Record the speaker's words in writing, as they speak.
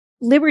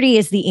liberty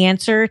is the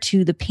answer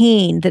to the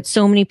pain that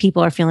so many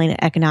people are feeling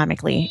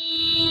economically.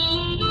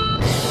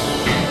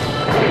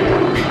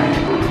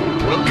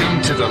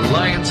 Welcome to the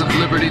Lions of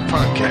Liberty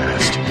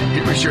podcast.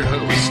 Here is your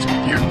host,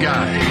 your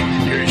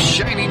guide, your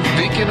shining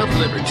beacon of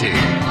liberty,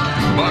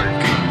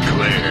 Marc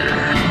Clair.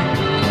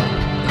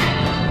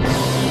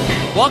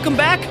 Welcome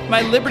back,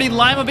 my Liberty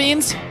Lima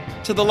Beans,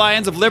 to the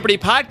Lions of Liberty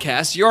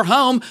podcast, your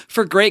home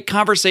for great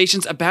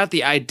conversations about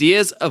the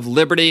ideas of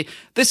liberty.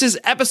 This is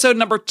episode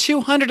number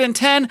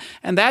 210,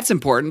 and that's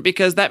important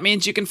because that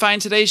means you can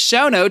find today's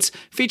show notes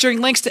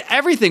featuring links to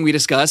everything we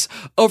discuss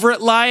over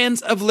at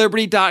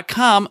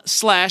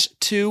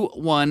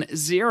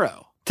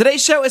lionsofliberty.com/210.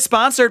 Today's show is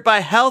sponsored by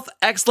Health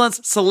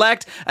Excellence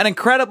Select, an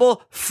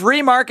incredible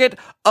free market,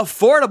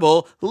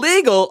 affordable,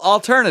 legal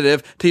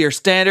alternative to your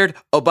standard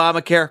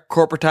Obamacare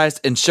corporatized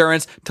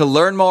insurance. To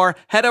learn more,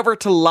 head over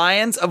to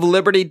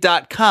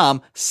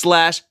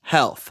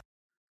lionsofliberty.com/health.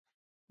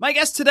 My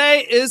guest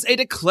today is a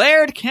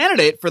declared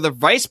candidate for the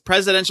vice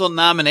presidential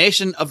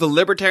nomination of the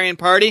Libertarian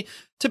Party,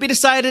 to be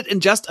decided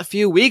in just a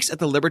few weeks at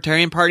the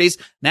Libertarian Party's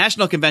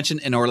National Convention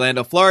in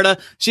Orlando, Florida.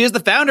 She is the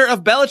founder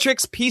of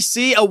Bellatrix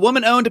PC, a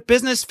woman-owned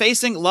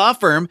business-facing law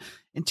firm.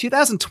 In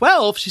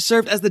 2012, she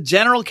served as the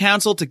general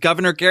counsel to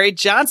Governor Gary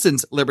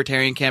Johnson's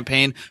Libertarian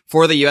campaign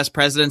for the U.S.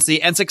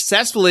 presidency and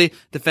successfully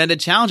defended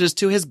challenges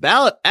to his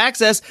ballot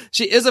access.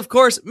 She is, of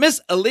course, Miss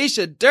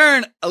Alicia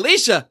Dearn.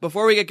 Alicia,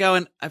 before we get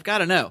going, I've got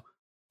to know,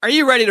 are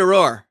you ready to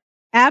roar?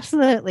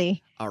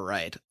 Absolutely. All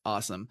right.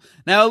 Awesome.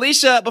 Now,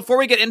 Alicia, before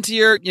we get into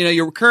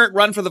your current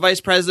run for the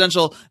vice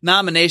presidential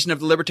nomination of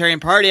the Libertarian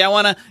Party, I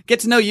want to get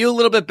to know you a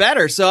little bit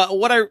better. So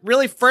what I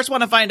really first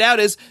want to find out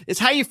is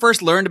how you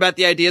first learned about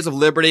the ideas of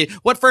liberty,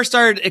 what first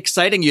started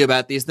exciting you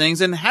about these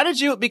things, and how did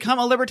you become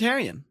a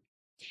libertarian?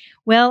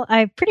 Well,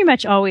 I've pretty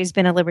much always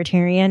been a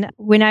libertarian.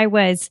 When I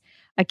was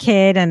a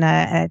kid and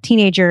a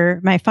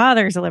teenager, my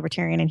father is a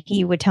libertarian, and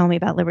he would tell me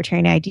about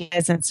libertarian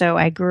ideas. And so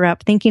I grew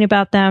up thinking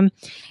about them.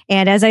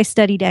 And as I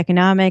studied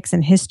economics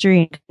and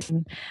history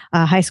in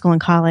high school and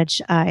college,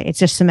 it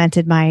just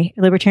cemented my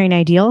libertarian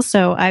ideals.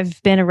 So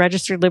I've been a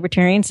registered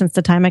libertarian since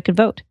the time I could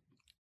vote.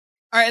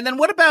 All right. And then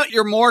what about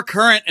your more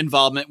current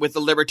involvement with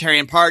the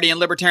Libertarian Party and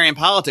libertarian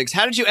politics?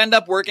 How did you end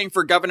up working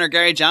for Governor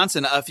Gary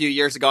Johnson a few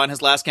years ago in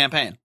his last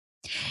campaign?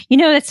 You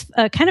know, that's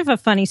kind of a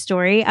funny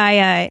story.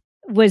 I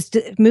was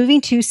moving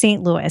to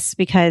St. Louis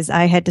because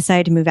I had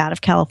decided to move out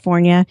of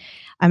California.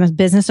 I'm a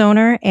business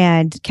owner,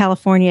 and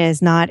California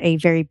is not a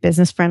very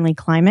business-friendly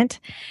climate.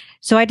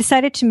 So I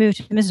decided to move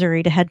to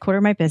Missouri to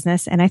headquarter my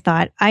business, and I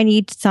thought I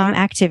need some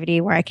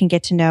activity where I can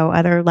get to know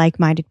other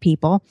like-minded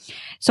people.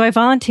 So I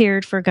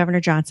volunteered for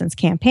Governor Johnson's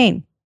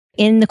campaign.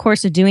 In the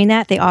course of doing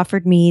that, they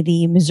offered me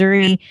the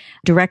Missouri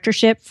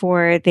directorship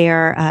for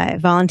their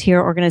volunteer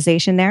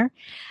organization there.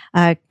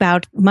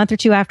 About a month or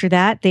two after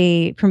that,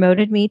 they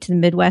promoted me to the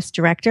Midwest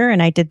director,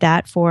 and I did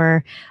that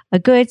for a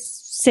good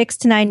 6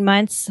 to 9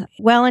 months,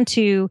 well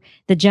into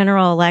the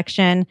general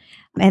election.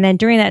 And then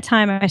during that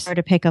time, I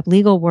started to pick up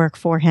legal work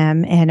for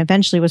him and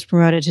eventually was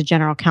promoted to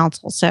general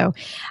counsel. So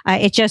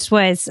it just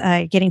was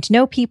getting to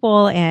know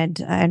people and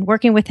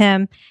working with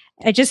him.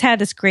 I just had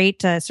this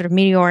great sort of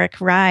meteoric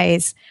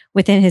rise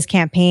within his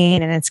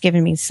campaign, and it's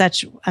given me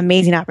such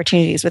amazing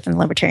opportunities within the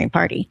Libertarian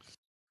Party.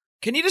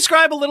 Can you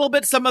describe a little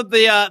bit some of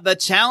the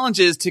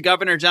challenges to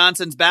Governor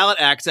Johnson's ballot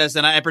access?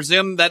 And I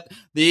presume that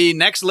the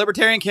next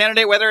Libertarian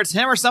candidate, whether it's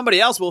him or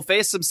somebody else, will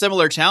face some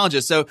similar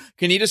challenges. So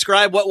can you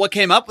describe what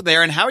came up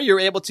there and how you were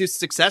able to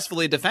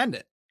successfully defend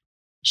it?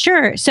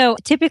 Sure. So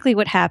typically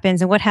what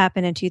happens, and what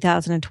happened in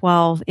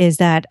 2012, is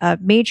that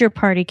major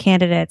party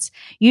candidates,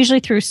 usually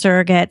through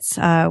surrogates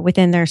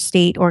within their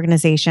state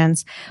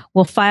organizations,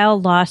 will file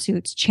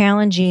lawsuits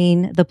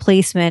challenging the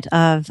placement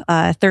of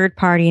third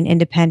party and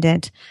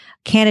independent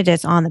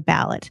candidates on the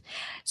ballot.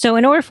 So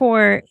in order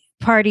for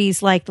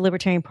parties like the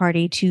Libertarian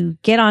Party to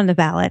get on the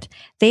ballot,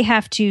 they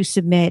have to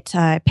submit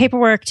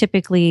paperwork,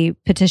 typically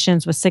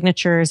petitions with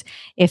signatures,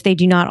 if they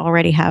do not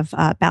already have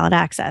ballot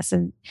access.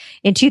 And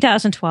in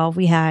 2012,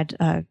 we had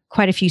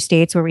quite a few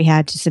states where we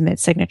had to submit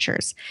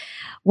signatures.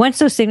 Once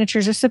those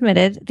signatures are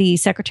submitted, the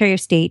Secretary of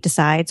State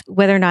decides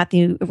whether or not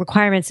the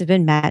requirements have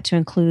been met to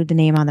include the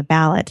name on the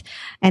ballot.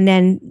 And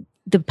then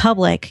the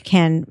public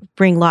can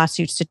bring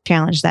lawsuits to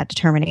challenge that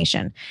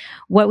determination.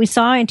 What we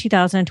saw in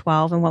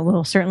 2012 and what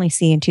we'll certainly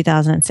see in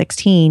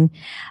 2016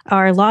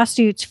 are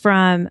lawsuits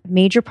from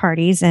major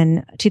parties.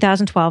 In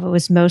 2012, it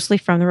was mostly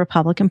from the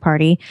Republican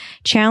Party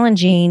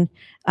challenging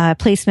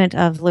placement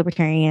of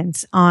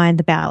libertarians on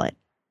the ballot.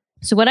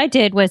 So what I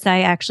did was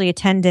I actually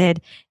attended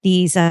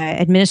these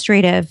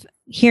administrative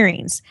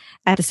hearings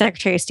at the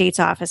Secretary of State's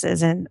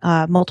offices in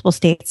multiple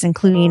states,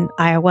 including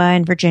Iowa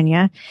and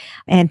Virginia.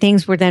 And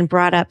things were then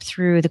brought up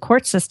through the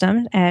court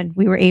system, and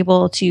we were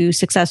able to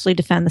successfully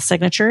defend the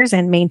signatures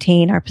and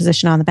maintain our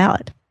position on the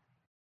ballot.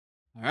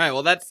 All right.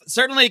 Well, that's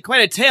certainly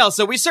quite a tale.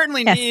 So we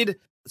certainly need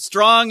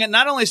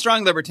not only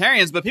strong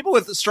libertarians, but people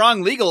with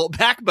strong legal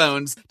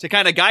backbones to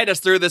kind of guide us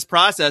through this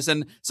process.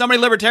 And so many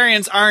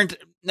libertarians aren't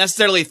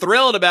necessarily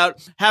thrilled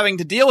about having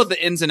to deal with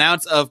the ins and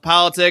outs of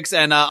politics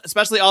and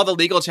especially all the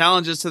legal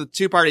challenges to the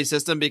two-party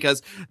system,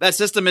 because that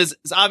system is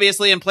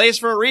obviously in place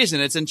for a reason.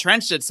 It's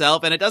entrenched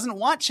itself and it doesn't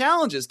want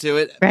challenges to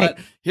it. Right.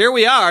 But here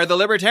we are, the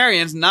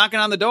Libertarians knocking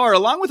on the door,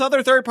 along with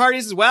other third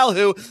parties as well,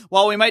 who,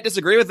 while we might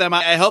disagree with them,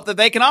 I hope that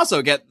they can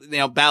also get,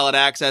 ballot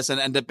access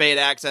and debate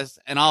access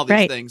and all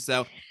these things.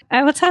 So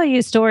I will tell you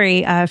a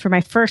story for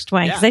my first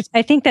one, because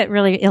I think that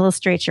really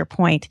illustrates your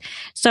point.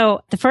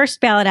 So the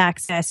first ballot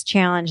access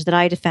challenge that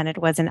I defended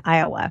was in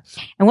Iowa.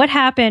 And what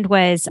happened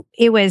was,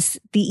 it was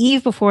the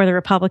eve before the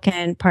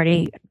Republican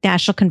Party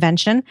National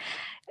Convention.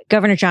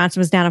 Governor Johnson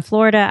was down in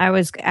Florida. I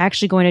was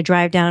actually going to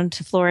drive down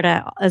to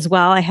Florida as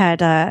well. I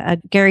had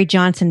a Gary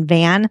Johnson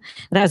van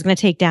that I was going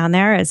to take down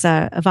there as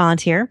a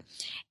volunteer.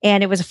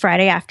 And it was a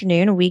Friday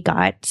afternoon, and we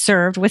got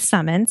served with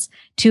summons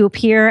to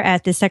appear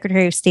at the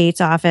Secretary of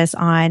State's office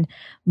on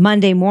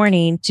Monday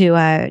morning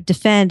to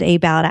defend a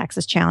ballot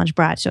access challenge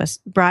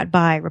brought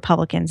by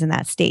Republicans in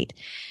that state.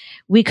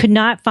 We could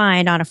not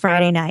find on a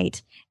Friday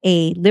night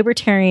a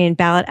libertarian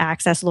ballot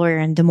access lawyer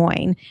in Des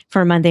Moines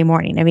for Monday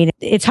morning. I mean,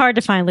 it's hard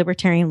to find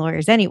libertarian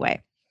lawyers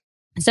anyway.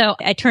 So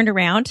I turned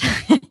around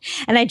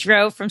and I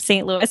drove from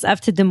St. Louis up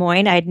to Des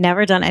Moines. I'd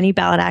never done any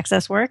ballot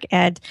access work.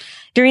 And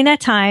during that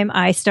time,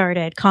 I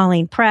started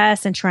calling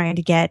press and trying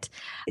to get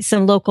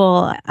some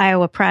local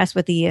Iowa press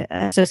with the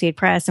Associated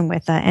Press and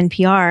with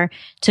NPR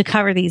to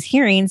cover these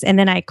hearings. And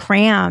then I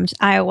crammed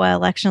Iowa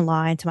election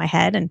law into my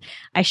head, and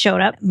I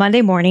showed up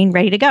Monday morning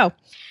ready to go.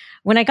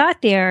 When I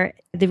got there,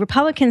 the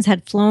Republicans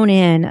had flown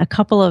in a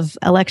couple of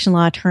election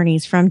law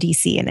attorneys from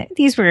DC. And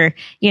these were,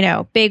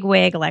 big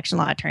wig election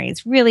law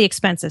attorneys, really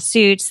expensive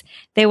suits.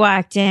 They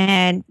walked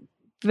in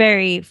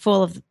very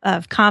full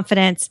of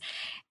confidence.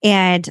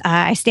 And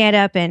I stand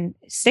up and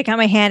stick out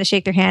my hand to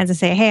shake their hands and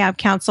say, "Hey, I'm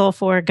counsel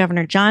for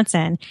Governor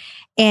Johnson."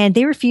 And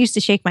they refused to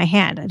shake my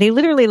hand. They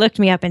literally looked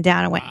me up and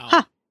down and went,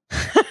 "Huh."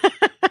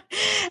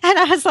 And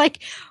I was like,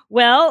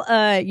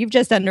 "Well, you've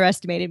just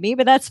underestimated me,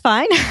 but that's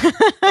fine."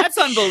 That's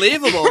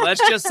unbelievable. That's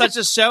just such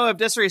a show of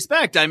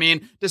disrespect. I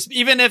mean, just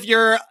even if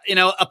you're,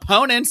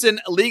 opponents and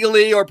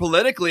legally or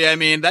politically, I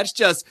mean, that's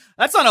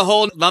on a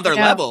whole nother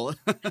level.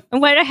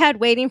 And what I had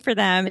waiting for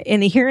them in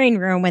the hearing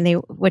room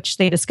which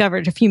they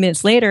discovered a few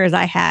minutes later, is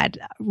I had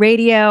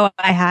radio,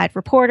 I had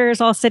reporters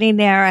all sitting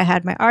there, I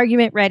had my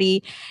argument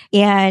ready,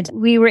 and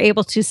we were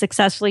able to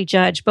successfully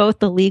judge both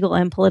the legal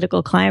and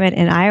political climate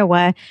in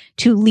Iowa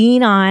to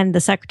lean on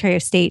the Secretary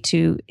of State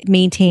to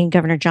maintain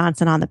Governor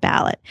Johnson on the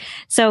ballot.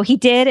 So he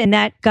did, and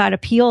that got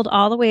appealed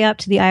all the way up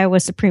to the Iowa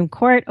Supreme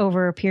Court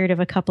over a period of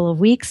a couple of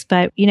weeks.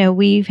 But,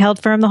 we've held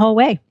firm the whole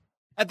way.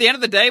 At the end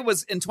of the day,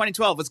 in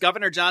 2012, was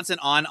Governor Johnson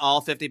on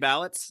all 50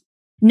 ballots?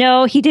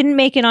 No, he didn't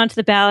make it onto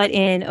the ballot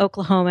in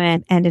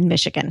Oklahoma and in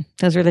Michigan.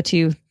 Those were the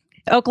two.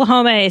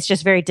 Oklahoma is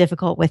just very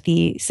difficult with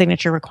the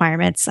signature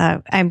requirements.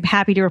 I'm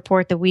happy to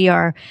report that we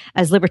are,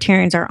 as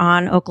libertarians, are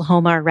on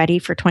Oklahoma already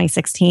for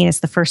 2016. It's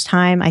the first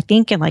time, I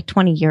think, in like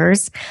 20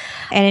 years.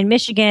 And in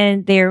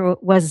Michigan, there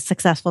was a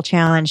successful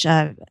challenge.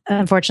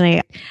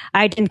 Unfortunately,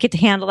 I didn't get to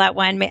handle that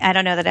one. I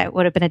don't know that it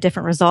would have been a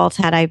different result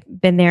had I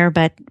been there,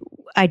 but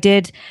I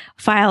did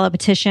file a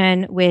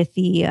petition with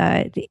the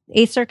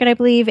Eighth Circuit, I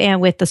believe, and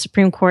with the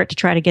Supreme Court to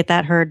try to get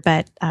that heard,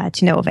 but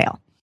to no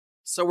avail.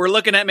 So we're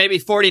looking at maybe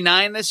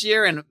 49 this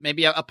year and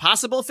maybe a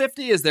possible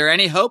 50. Is there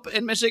any hope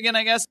in Michigan,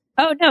 I guess?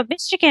 Oh, no,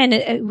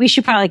 Michigan, we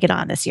should probably get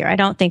on this year. I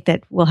don't think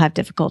that we'll have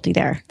difficulty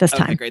there this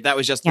time. Okay, great. That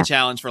was just the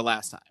challenge for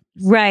last time.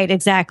 Right,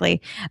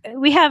 exactly.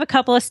 We have a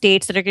couple of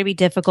states that are going to be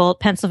difficult.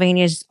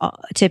 Pennsylvania is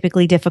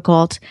typically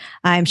difficult.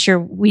 I'm sure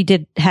we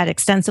had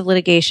extensive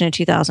litigation in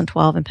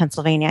 2012 in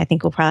Pennsylvania. I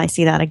think we'll probably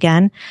see that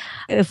again.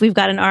 If we've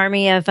got an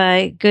army of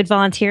good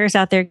volunteers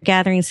out there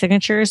gathering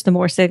signatures, the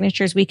more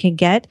signatures we can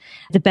get,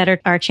 the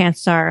better our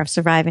chances are of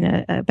surviving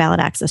a ballot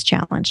access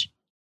challenge.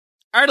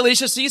 All right,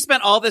 Alicia, so you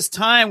spent all this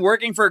time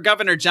working for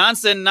Governor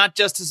Johnson, not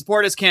just to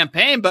support his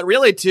campaign, but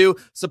really to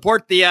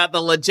support the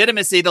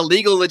legitimacy, the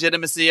legal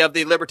legitimacy of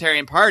the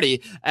Libertarian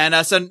Party. And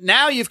so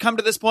now you've come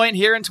to this point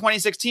here in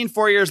 2016,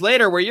 4 years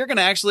later, where you're going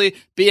to actually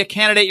be a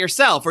candidate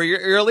yourself, or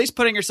you're at least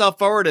putting yourself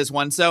forward as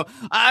one. So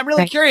I'm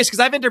really curious, because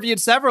I've interviewed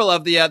several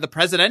of the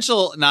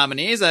presidential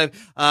nominees. I've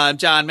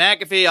John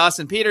McAfee,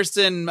 Austin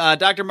Peterson,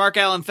 Dr. Mark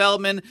Allen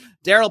Feldman,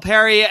 Daryl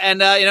Perry,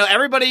 and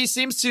everybody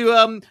seems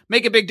to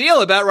make a big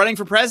deal about running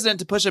for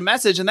president to push a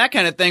message and that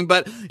kind of thing.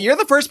 But you're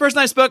the first person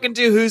I've spoken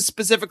to who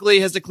specifically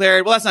has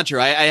declared, well, that's not true.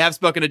 I have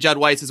spoken to Judd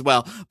Weiss as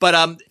well,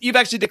 but you've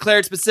actually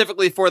declared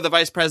specifically for the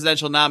vice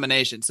presidential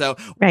nomination. So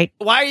why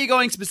are you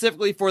going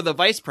specifically for the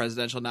vice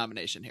presidential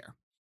nomination here?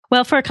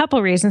 Well, for a couple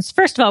of reasons.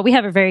 First of all, we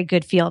have a very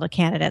good field of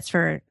candidates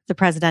for the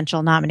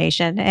presidential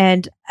nomination,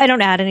 and I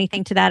don't add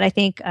anything to that. I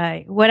think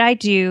what I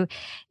do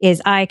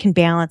is I can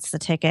balance the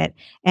ticket,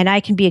 and I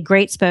can be a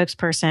great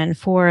spokesperson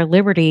for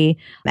liberty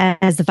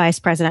as the vice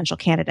presidential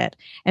candidate.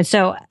 And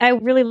so I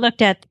really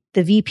looked at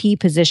the VP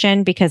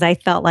position because I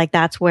felt like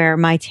that's where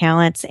my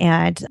talents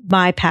and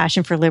my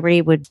passion for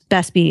liberty would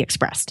best be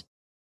expressed.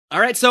 All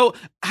right. So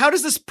how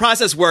does this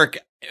process work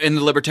in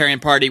the Libertarian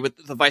Party with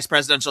the vice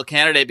presidential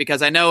candidate?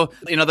 Because I know,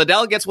 the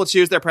delegates will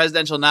choose their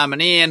presidential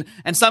nominee and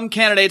some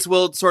candidates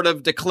will sort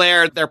of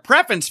declare their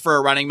preference for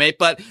a running mate.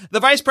 But the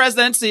vice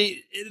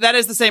presidency, that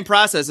is the same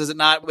process, is it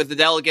not, with the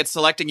delegates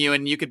selecting you,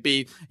 and you could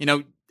be,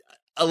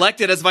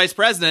 elected as vice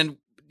president,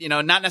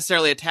 not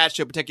necessarily attached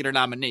to a particular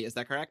nominee. Is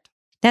that correct?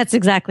 That's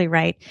exactly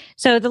right.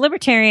 So the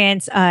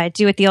Libertarians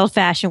do it the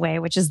old-fashioned way,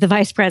 which is the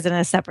vice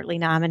president is separately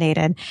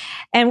nominated.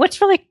 And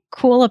what's really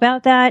cool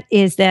about that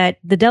is that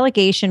the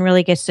delegation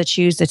really gets to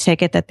choose the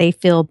ticket that they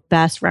feel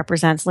best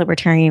represents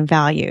libertarian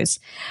values.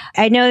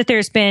 I know that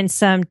there's been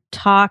some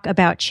talk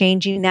about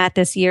changing that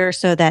this year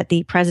so that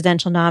the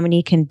presidential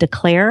nominee can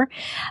declare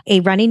a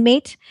running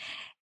mate.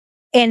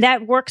 And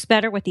that works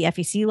better with the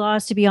FEC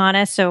laws, to be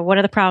honest. So one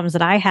of the problems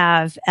that I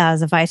have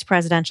as a vice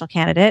presidential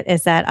candidate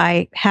is that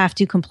I have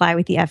to comply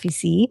with the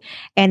FEC,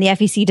 and the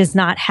FEC does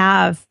not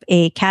have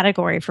a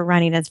category for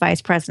running as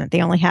vice president.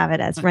 They only have it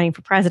as running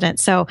for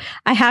president. So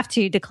I have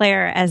to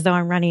declare as though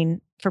I'm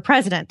running for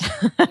president.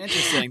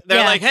 Interesting.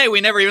 They're like, hey, we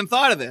never even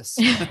thought of this.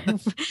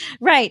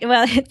 Right.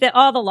 Well,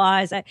 all the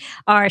laws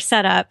are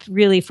set up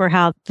really for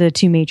how the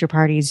two major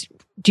parties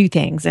do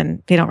things,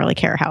 and they don't really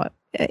care how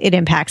it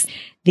impacts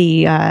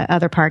the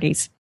other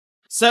parties.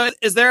 So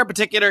is there a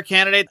particular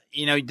candidate,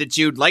 that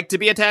you'd like to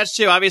be attached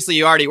to? Obviously,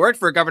 you already worked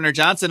for Governor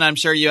Johnson. I'm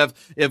sure you have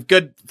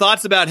good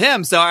thoughts about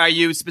him. So are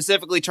you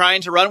specifically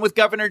trying to run with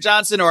Governor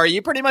Johnson, or are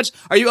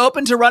you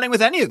open to running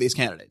with any of these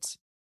candidates?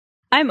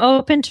 I'm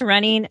open to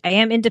running. I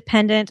am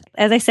independent.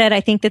 As I said,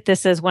 I think that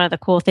this is one of the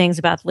cool things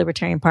about the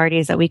Libertarian Party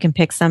is that we can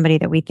pick somebody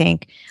that we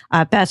think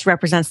best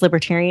represents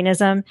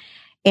libertarianism.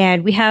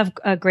 And we have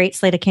a great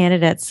slate of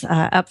candidates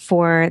up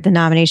for the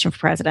nomination for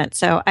president.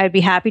 So I'd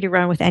be happy to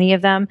run with any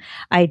of them.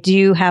 I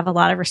do have a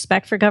lot of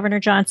respect for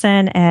Governor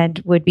Johnson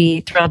and would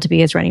be thrilled to be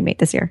his running mate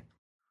this year.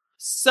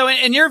 So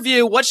in your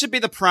view, what should be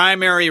the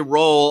primary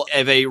role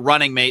of a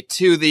running mate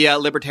to the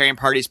Libertarian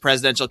Party's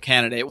presidential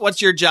candidate?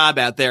 What's your job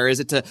out there? Is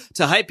it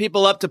to hype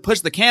people up, to push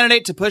the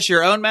candidate, to push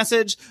your own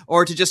message,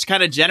 or to just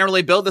kind of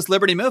generally build this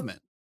liberty movement?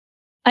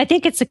 I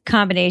think it's a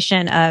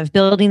combination of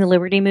building the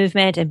liberty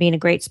movement and being a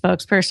great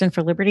spokesperson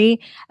for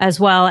liberty, as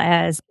well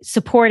as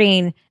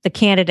supporting the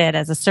candidate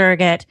as a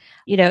surrogate.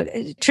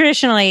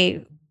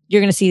 Traditionally,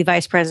 you're going to see the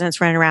vice presidents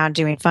running around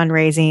doing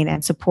fundraising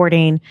and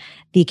supporting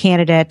the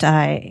candidate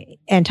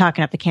and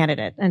talking up the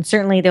candidate. And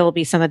certainly there will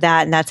be some of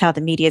that. And that's how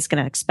the media is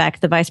going to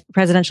expect the vice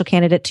presidential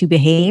candidate to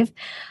behave.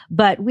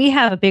 But we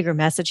have a bigger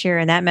message here.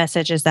 And that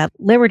message is that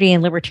liberty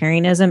and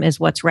libertarianism is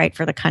what's right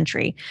for the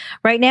country.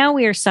 Right now,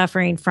 we are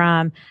suffering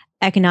from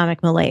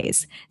economic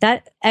malaise.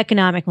 That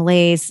economic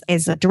malaise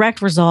is a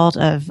direct result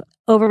of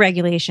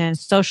overregulation,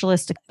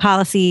 socialist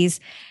policies,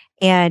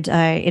 and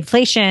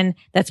inflation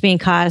that's being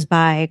caused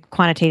by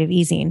quantitative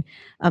easing,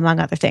 among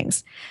other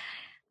things.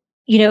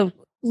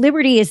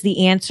 Liberty is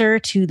the answer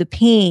to the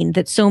pain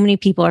that so many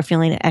people are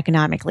feeling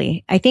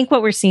economically. I think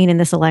what we're seeing in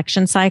this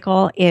election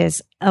cycle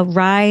is a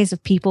rise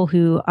of people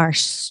who are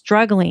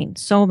struggling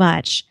so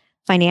much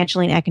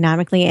financially and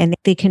economically, and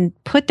they can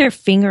put their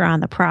finger on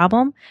the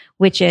problem,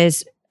 which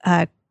is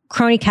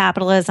crony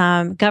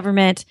capitalism,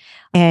 government,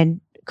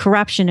 and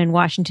corruption in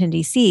Washington,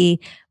 D.C.,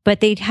 but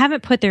they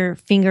haven't put their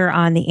finger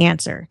on the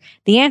answer.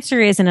 The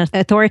answer is an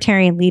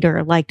authoritarian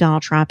leader like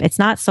Donald Trump. It's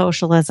not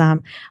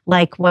socialism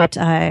like what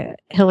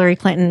Hillary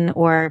Clinton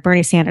or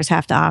Bernie Sanders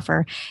have to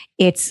offer.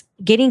 It's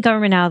getting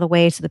government out of the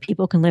way so that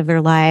people can live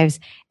their lives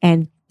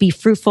and be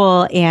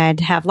fruitful and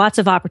have lots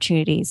of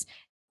opportunities.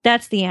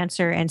 That's the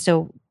answer. And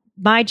so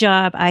my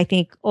job, I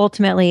think,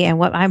 ultimately, and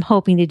what I'm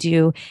hoping to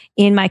do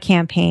in my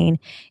campaign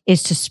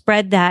is to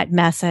spread that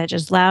message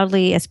as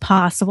loudly as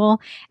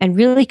possible and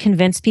really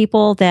convince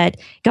people that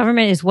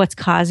government is what's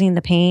causing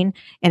the pain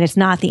and it's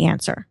not the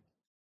answer.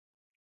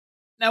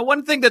 Now,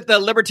 one thing that the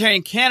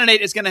Libertarian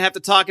candidate is going to have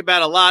to talk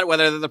about a lot,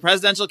 whether they're the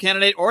presidential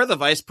candidate or the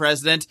vice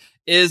president,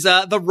 is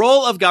the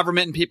role of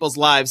government in people's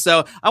lives.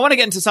 So I want to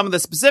get into some of the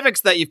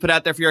specifics that you've put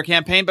out there for your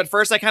campaign. But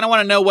first, I kind of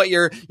want to know what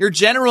your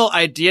general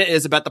idea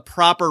is about the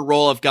proper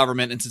role of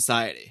government in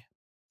society.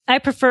 I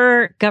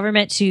prefer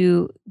government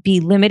to be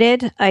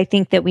limited. I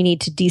think that we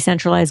need to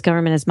decentralize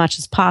government as much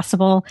as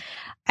possible.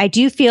 I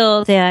do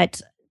feel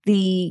that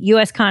the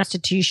U.S.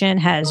 Constitution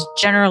has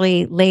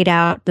generally laid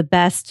out the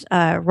best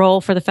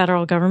role for the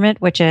federal government,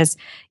 which is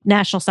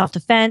national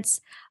self-defense,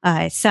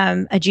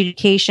 some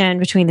adjudication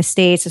between the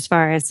states as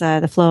far as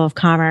the flow of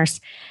commerce.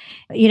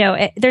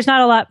 There's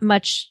not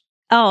much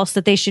else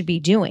that they should be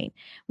doing.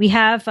 We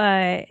have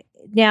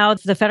now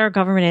the federal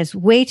government is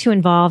way too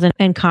involved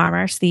in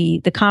commerce.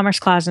 The Commerce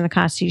Clause in the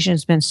Constitution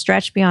has been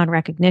stretched beyond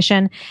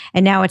recognition,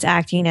 and now it's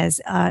acting as,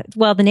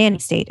 the nanny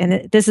state.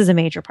 And this is a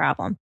major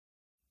problem.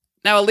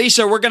 Now,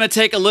 Alicia, we're going to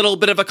take a little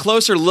bit of a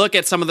closer look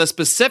at some of the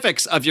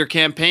specifics of your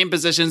campaign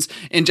positions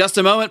in just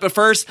a moment. But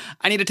first,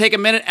 I need to take a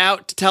minute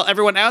out to tell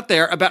everyone out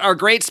there about our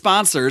great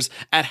sponsors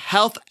at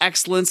Health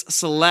Excellence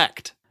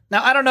Select.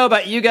 Now, I don't know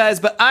about you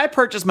guys, but I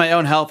purchased my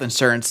own health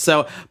insurance.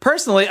 So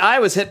personally, I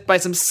was hit by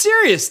some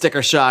serious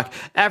sticker shock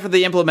after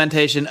the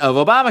implementation of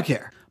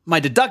Obamacare. My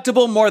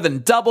deductible more than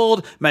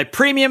doubled, my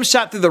premium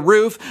shot through the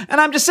roof, and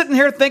I'm just sitting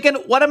here thinking,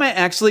 what am I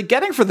actually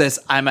getting for this?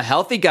 I'm a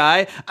healthy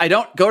guy. I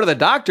don't go to the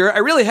doctor. I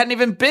really hadn't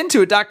even been to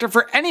a doctor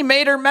for any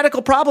major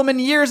medical problem in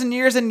years and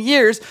years and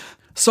years.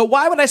 So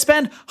why would I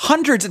spend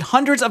hundreds and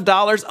hundreds of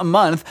dollars a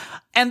month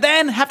and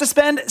then have to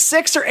spend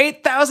 $6,000 or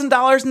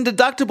 $8,000 in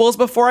deductibles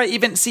before I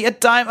even see a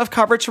dime of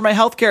coverage for my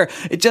healthcare?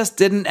 It just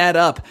didn't add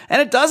up. And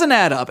it doesn't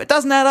add up. It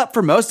doesn't add up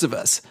for most of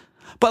us.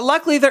 But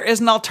luckily, there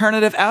is an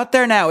alternative out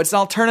there now. It's an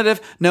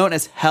alternative known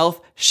as health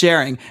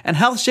sharing. And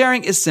health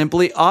sharing is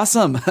simply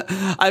awesome.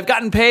 I've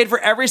gotten paid for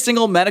every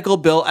single medical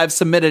bill I've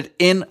submitted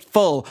in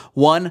full,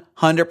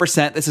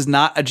 100%. This is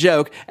not a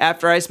joke.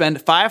 After I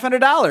spend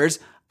 $500,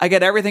 I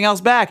get everything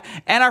else back.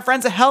 And our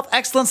friends at Health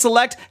Excellence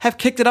Select have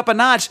kicked it up a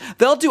notch.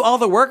 They'll do all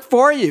the work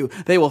for you.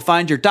 They will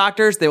find your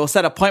doctors. They will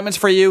set appointments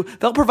for you.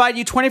 They'll provide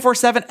you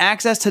 24/7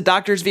 access to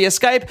doctors via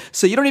Skype,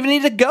 so you don't even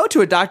need to go to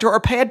a doctor or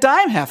pay a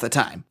dime half the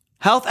time.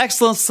 Health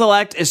Excellence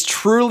Select is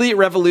truly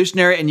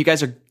revolutionary, and you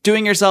guys are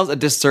doing yourselves a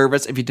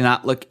disservice if you do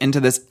not look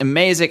into this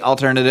amazing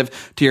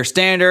alternative to your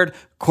standard,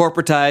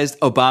 corporatized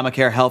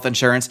Obamacare health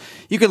insurance.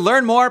 You can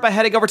learn more by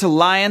heading over to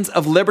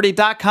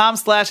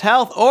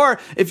lionsofliberty.com/health, or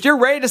if you're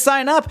ready to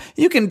sign up,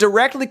 you can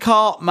directly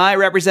call my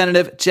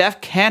representative, Jeff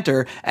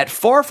Cantor, at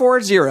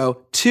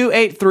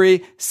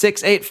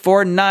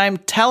 440-283-6849.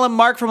 Tell him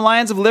Mark from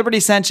Lions of Liberty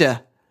sent you.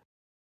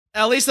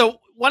 Lisa,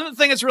 one of the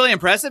things that's really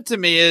impressive to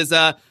me is,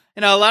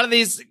 a lot of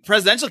these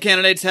presidential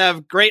candidates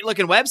have great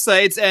looking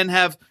websites and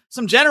have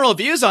some general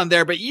views on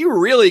there, but you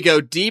really go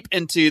deep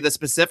into the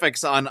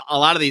specifics on a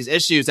lot of these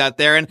issues out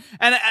there. And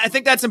I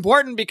think that's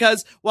important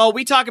because while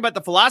we talk about the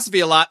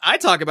philosophy a lot, I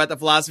talk about the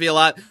philosophy a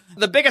lot.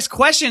 The biggest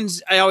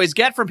questions I always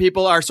get from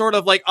people are sort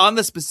of like on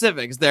the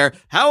specifics. They're,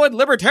 how would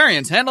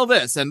libertarians handle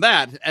this and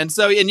that? And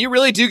you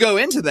really do go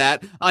into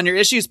that on your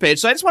issues page.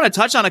 So I just want to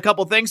touch on a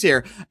couple things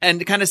here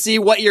and kind of see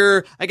what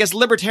your, I guess,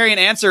 libertarian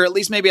answer, at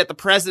least maybe at the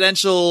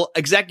presidential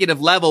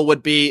executive level,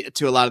 would be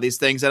to a lot of these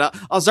things. And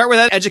I'll start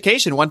with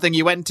education. One thing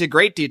you went into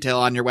great detail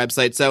on your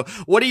website. So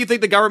what do you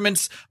think the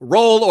government's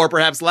role or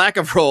perhaps lack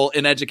of role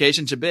in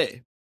education should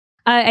be?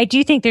 I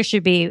do think there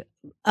should be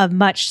a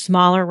much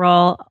smaller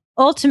role.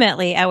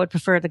 Ultimately, I would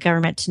prefer the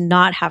government to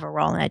not have a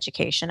role in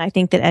education. I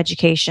think that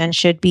education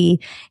should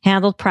be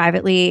handled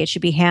privately. It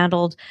should be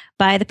handled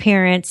by the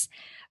parents.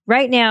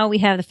 Right now, we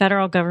have the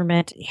federal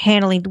government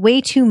handling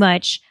way too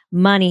much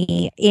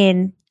money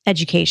in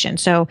education.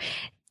 So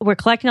we're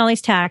collecting all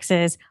these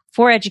taxes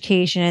for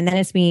education, and then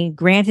it's being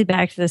granted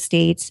back to the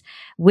states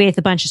with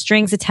a bunch of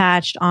strings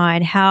attached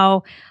on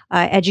how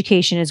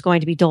education is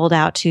going to be doled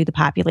out to the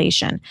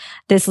population.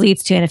 This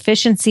leads to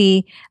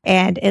inefficiency,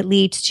 and it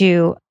leads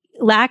to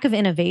lack of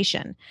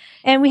innovation.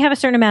 And we have a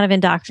certain amount of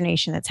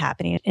indoctrination that's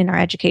happening in our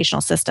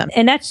educational system.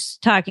 And that's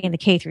talking in the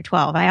K through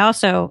 12. I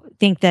also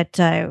think that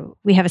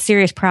we have a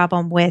serious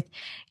problem with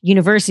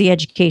university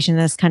education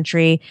in this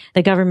country,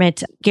 the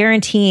government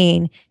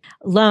guaranteeing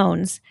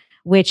loans,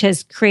 which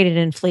has created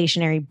an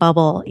inflationary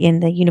bubble in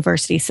the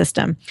university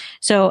system.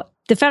 So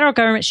the federal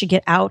government should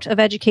get out of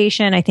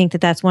education. I think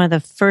that that's one of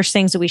the first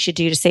things that we should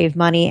do to save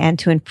money and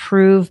to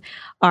improve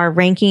our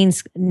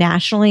rankings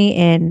nationally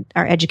in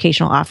our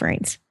educational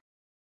offerings.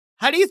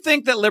 How do you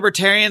think that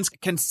libertarians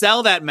can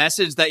sell that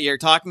message that you're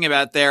talking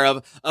about there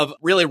of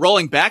really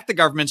rolling back the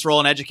government's role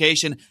in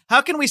education?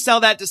 How can we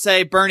sell that to,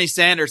 say, Bernie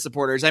Sanders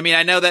supporters? I mean,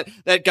 I know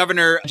that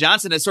Governor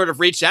Johnson has sort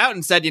of reached out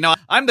and said,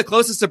 I'm the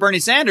closest to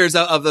Bernie Sanders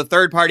of the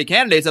third party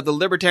candidates, of the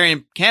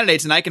libertarian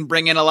candidates, and I can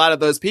bring in a lot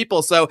of those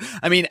people. So,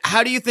 I mean,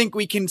 how do you think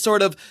we can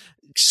sort of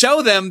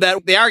show them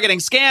that they are getting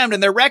scammed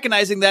and they're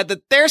recognizing that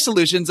their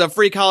solutions of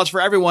free college for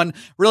everyone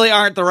really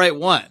aren't the right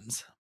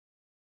ones?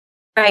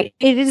 Right.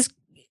 It is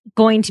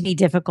going to be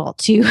difficult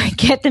to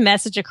get the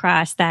message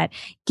across that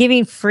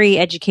giving free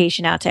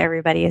education out to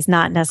everybody is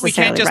not necessarily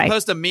right. We can't just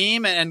post a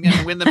meme and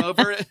win them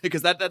over,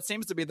 because that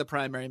seems to be the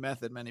primary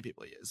method many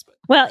people use. But.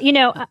 Well,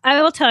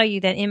 I will tell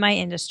you that in my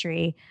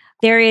industry,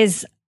 there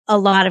is a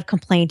lot of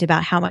complaint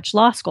about how much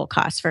law school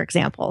costs, for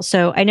example.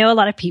 So I know a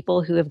lot of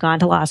people who have gone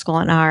to law school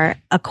and are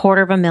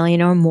 $250,000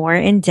 or more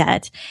in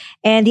debt.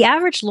 And the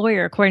average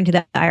lawyer, according to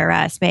the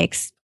IRS,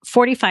 makes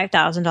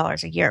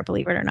 $45,000 a year,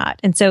 believe it or not.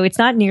 And so it's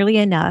not nearly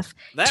enough.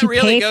 That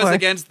really goes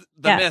against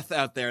the myth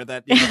out there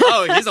that,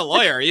 he's a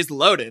lawyer, he's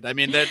loaded. I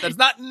mean, that's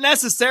not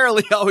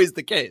necessarily always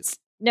the case.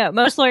 No,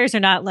 most lawyers are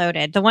not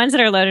loaded. The ones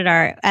that are loaded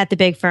are at the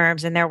big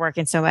firms, and they're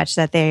working so much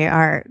that they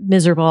are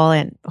miserable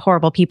and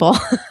horrible people.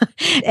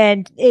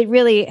 And it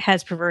really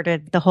has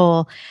perverted the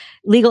whole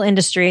legal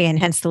industry and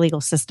hence the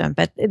legal system.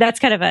 But that's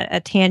kind of a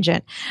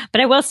tangent.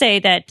 But I will say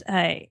that,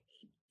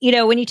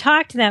 when you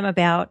talk to them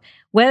about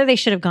whether they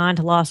should have gone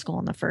to law school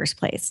in the first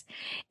place,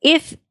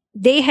 if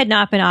they had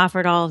not been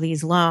offered all of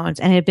these loans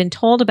and had been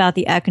told about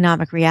the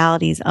economic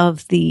realities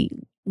of the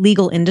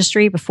legal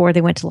industry before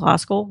they went to law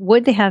school,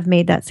 would they have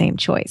made that same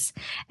choice?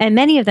 And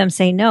many of them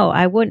say, no,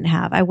 I wouldn't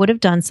have. I would have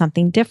done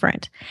something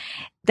different.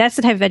 That's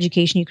the type of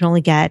education you can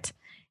only get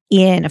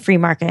in a free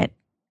market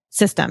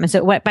system. And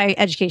so by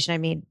education, I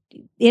mean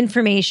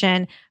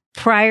information,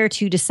 prior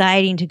to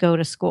deciding to go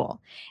to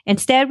school.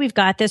 Instead, we've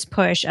got this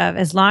push of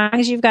as long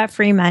as you've got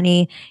free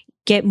money,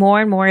 get more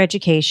and more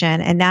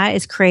education. And that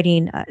is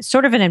creating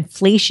sort of an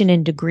inflation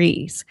in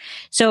degrees.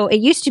 So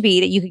it used to be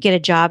that you could get a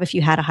job if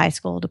you had a high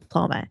school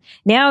diploma.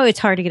 Now it's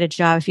hard to get a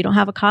job if you don't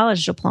have a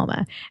college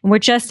diploma. And we're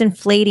just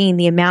inflating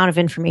the amount of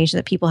information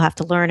that people have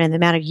to learn and the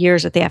amount of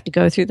years that they have to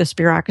go through this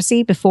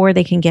bureaucracy before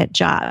they can get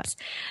jobs.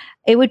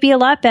 It would be a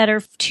lot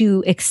better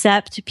to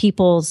accept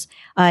people's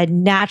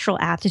natural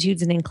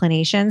aptitudes and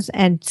inclinations,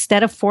 and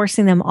instead of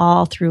forcing them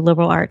all through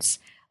liberal arts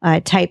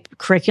type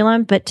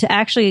curriculum, but to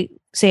actually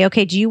say,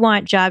 okay, do you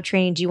want job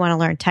training? Do you want to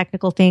learn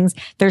technical things?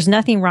 There's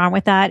nothing wrong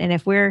with that. And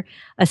if we're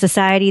a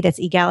society that's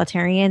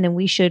egalitarian, then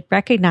we should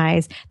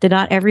recognize that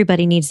not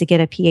everybody needs to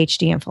get a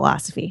PhD in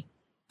philosophy.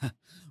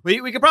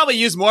 We could probably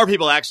use more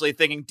people actually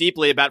thinking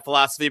deeply about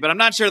philosophy, but I'm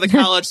not sure the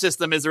college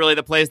system is really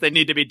the place they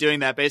need to be doing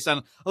that based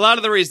on a lot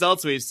of the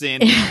results we've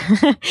seen.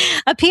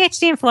 A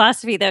PhD in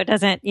philosophy, though,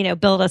 doesn't,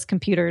 build us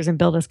computers and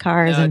build us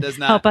cars and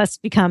help us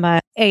become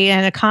an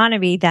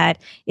economy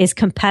that is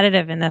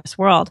competitive in this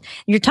world.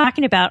 You're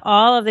talking about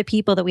all of the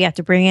people that we have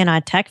to bring in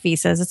on tech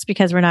visas. It's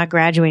because we're not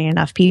graduating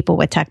enough people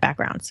with tech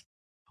backgrounds.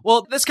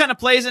 Well, this kind of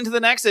plays into the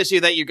next issue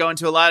that you go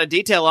into a lot of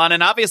detail on.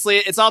 And obviously,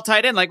 it's all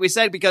tied in, like we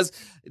said, because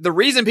the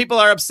reason people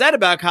are upset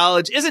about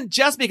college isn't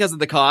just because of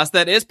the cost.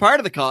 That is part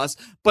of the cost,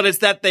 but it's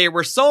that they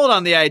were sold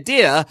on the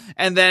idea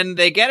and then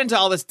they get into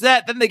all this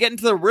debt. Then they get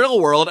into the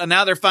real world. And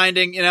now they're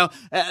finding,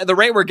 the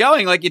rate we're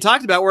going, like you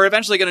talked about, we're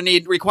eventually going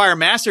to require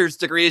master's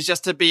degrees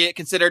just to be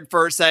considered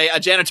for, say, a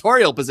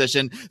janitorial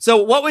position. So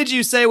what would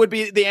you say would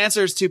be the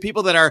answers to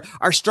people that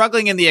are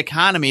struggling in the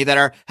economy, that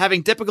are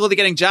having difficulty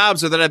getting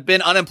jobs or that have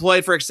been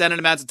unemployed for extended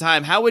amounts of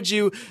time? How would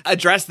you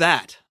address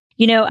that?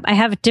 I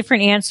have a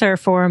different answer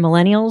for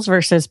millennials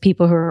versus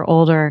people who are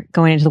older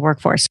going into the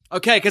workforce.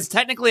 Okay, because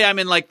technically I'm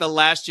in like the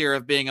last year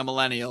of being a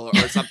millennial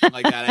or something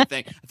like that.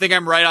 I think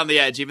I'm right on the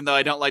edge, even though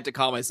I don't like to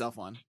call myself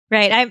one.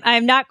 Right.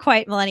 I'm not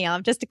quite millennial.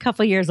 I'm just a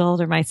couple years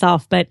older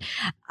myself, but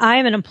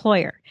I'm an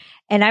employer.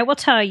 And I will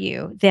tell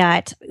you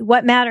that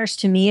what matters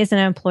to me as an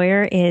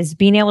employer is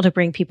being able to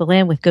bring people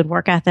in with good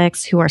work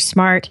ethics, who are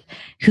smart,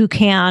 who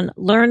can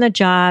learn the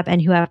job,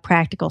 and who have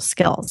practical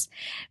skills.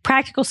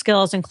 Practical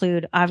skills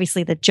include,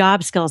 obviously, the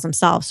job skills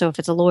themselves. So if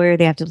it's a lawyer,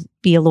 they have to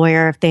be a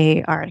lawyer. If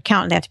they are an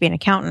accountant, they have to be an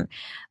accountant.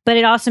 But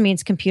it also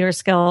means computer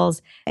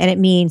skills, and it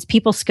means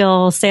people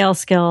skills, sales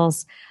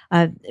skills,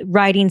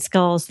 writing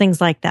skills,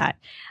 things like that.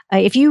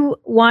 If you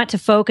want to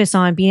focus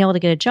on being able to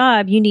get a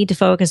job, you need to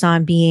focus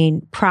on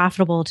being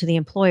profitable to the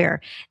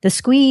employer. The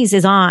squeeze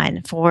is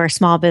on for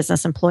small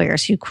business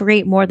employers who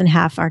create more than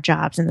half our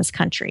jobs in this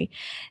country.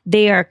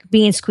 They are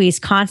being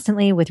squeezed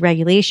constantly with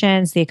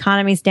regulations. The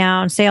economy's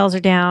down, sales are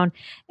down.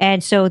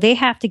 And so they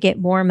have to get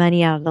more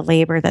money out of the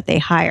labor that they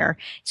hire.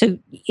 So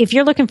if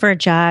you're looking for a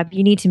job,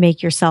 you need to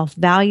make yourself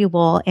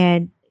valuable,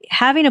 and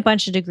having a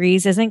bunch of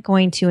degrees isn't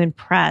going to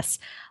impress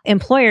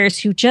employers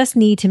who just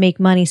need to make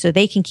money so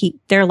they can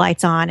keep their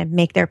lights on and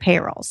make their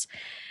payrolls.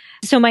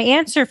 So my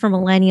answer for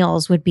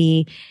millennials would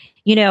be,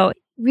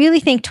 really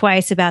think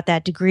twice about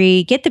that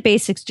degree, get the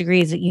basics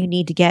degrees that you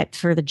need to get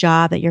for the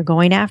job that you're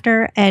going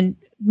after, and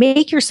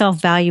make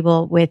yourself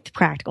valuable with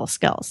practical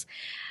skills.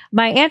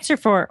 My answer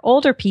for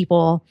older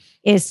people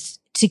is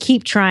to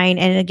keep trying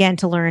and, again,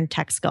 to learn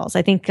tech skills.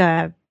 I think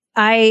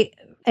I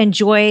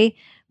enjoy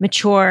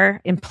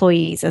mature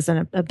employees as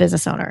a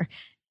business owner.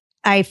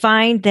 I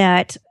find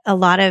that a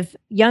lot of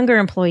younger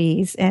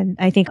employees, and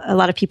I think a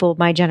lot of people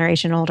my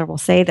generation and older will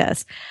say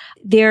this,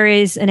 there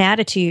is an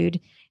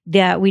attitude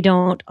that we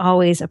don't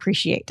always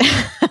appreciate.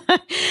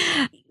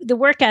 The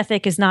work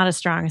ethic is not as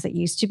strong as it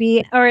used to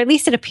be, or at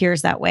least it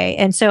appears that way.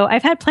 And so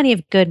I've had plenty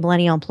of good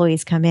millennial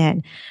employees come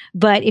in.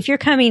 But if you're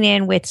coming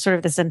in with sort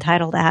of this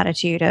entitled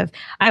attitude of,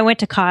 I went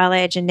to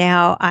college and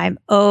now I'm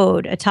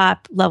owed a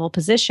top level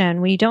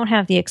position, when you don't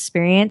have the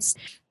experience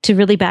to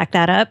really back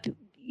that up,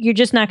 you're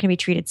just not going to be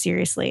treated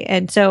seriously.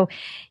 And so,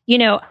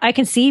 I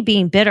can see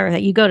being bitter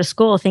that you go to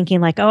school thinking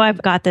like, oh,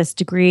 I've got this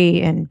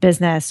degree in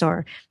business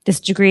or this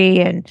degree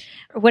in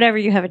or whatever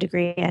you have a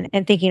degree in,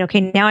 and thinking,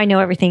 okay, now I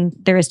know everything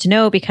there is to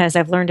know because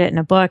I've learned it in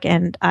a book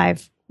and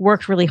I've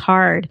worked really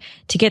hard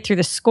to get through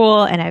the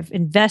school and I've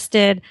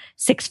invested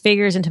 6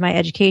 figures into my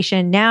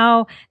education.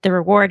 Now the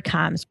reward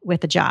comes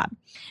with a job.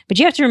 But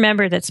you have to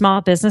remember that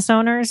small business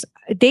owners,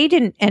 they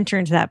didn't enter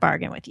into that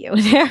bargain with you.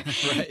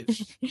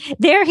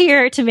 They're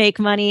here to make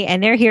money,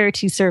 and they're here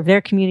to serve their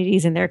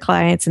communities and their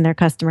clients and their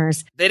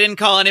customers. They didn't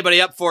call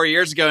anybody up 4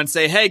 years ago and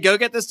say, hey, go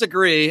get this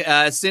degree.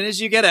 As soon as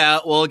you get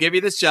out, we'll give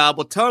you this job.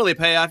 We'll totally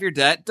pay off your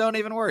debt. Don't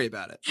even worry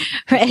about it.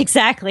 Right,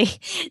 exactly.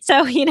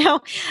 So,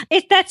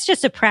 that's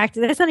just a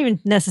practice. That's not even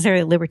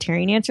necessarily a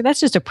libertarian answer. That's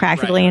just a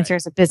practical answer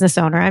as a business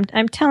owner.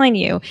 I'm telling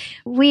you,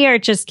 we are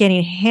just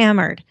getting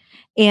hammered.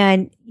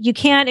 And you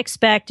can't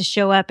expect to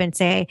show up and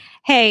say,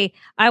 hey,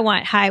 I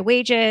want high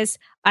wages.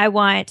 I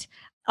want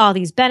all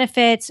these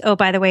benefits. Oh,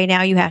 by the way,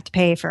 now you have to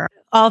pay for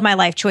all of my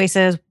life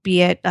choices,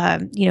 be it,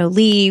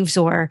 leaves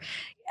or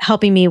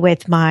helping me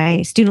with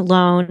my student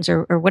loans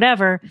or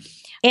whatever.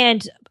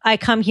 And I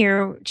come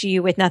here to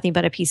you with nothing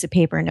but a piece of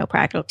paper and no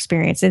practical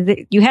experience.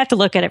 And you have to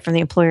look at it from the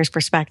employer's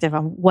perspective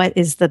on what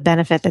is the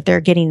benefit that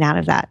they're getting out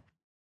of that.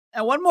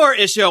 And one more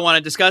issue I want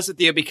to discuss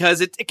with you, because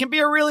it can be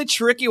a really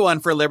tricky one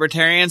for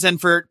libertarians and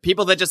for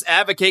people that just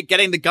advocate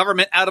getting the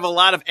government out of a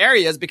lot of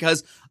areas,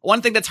 because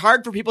one thing that's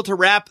hard for people to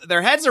wrap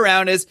their heads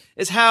around is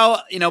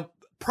how,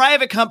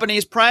 private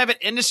companies, private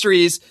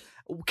industries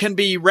can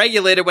be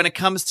regulated when it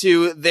comes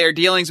to their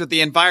dealings with the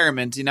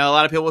environment. A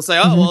lot of people will say,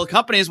 well,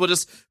 companies will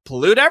just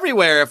pollute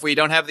everywhere if we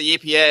don't have the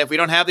EPA, if we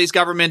don't have these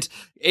government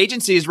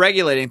agencies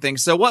regulating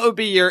things. So what would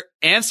be your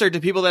answer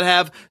to people that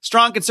have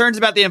strong concerns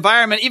about the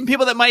environment, even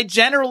people that might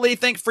generally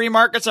think free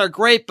markets are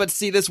great, but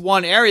see this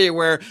one area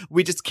where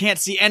we just can't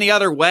see any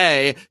other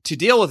way to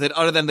deal with it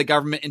other than the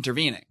government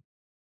intervening?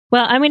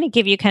 Well, I'm going to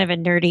give you kind of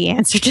a nerdy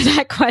answer to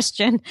that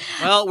question.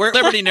 Well, we're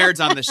Liberty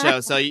nerds on the show,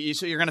 so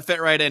you're going to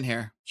fit right in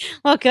here.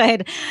 Well,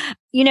 good.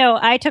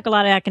 I took a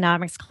lot of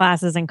economics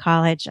classes in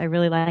college. I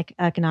really like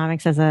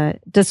economics as a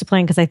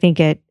discipline because I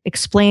think it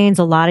explains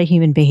a lot of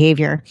human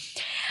behavior.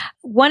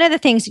 One of the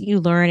things that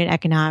you learn in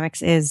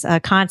economics is a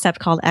concept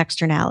called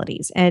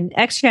externalities. And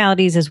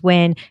externalities is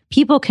when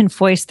people can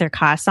foist their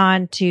costs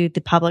on to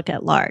the public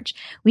at large.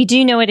 We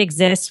do know it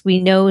exists. We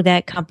know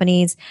that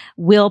companies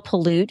will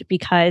pollute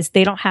because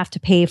they don't have to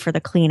pay for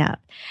the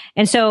cleanup.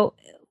 And so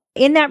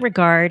in that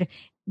regard,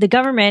 the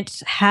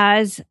government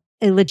has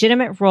a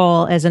legitimate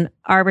role as an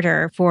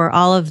arbiter for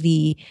all of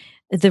the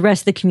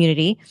rest of the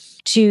community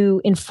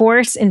to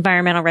enforce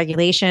environmental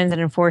regulations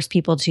and enforce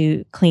people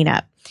to clean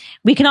up.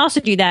 We can also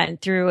do that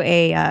through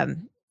a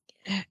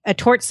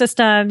tort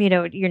system.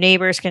 Your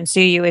neighbors can sue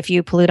you if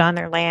you pollute on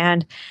their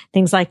land,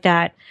 things like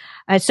that.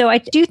 So I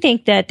do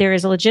think that there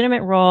is a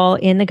legitimate role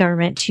in the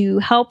government to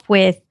help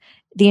with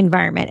the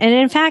environment. And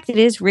in fact, it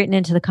is written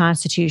into the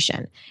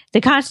Constitution.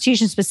 The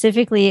Constitution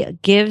specifically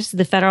gives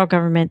the federal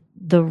government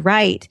the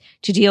right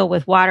to deal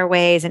with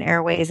waterways and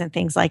airways and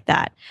things like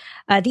that.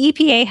 The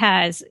EPA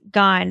has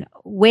gone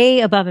way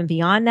above and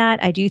beyond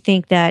that. I do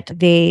think that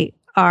they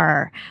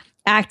are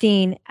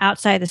acting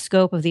outside the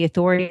scope of the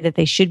authority that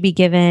they should be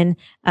given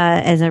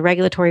as a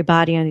regulatory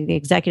body under the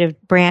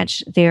executive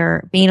branch.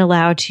 They're being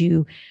allowed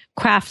to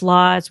craft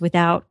laws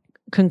without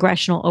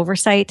congressional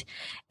oversight,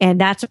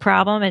 and that's a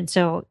problem. And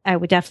so I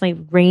would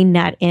definitely rein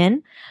that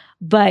in.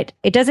 But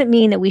it doesn't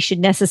mean that we should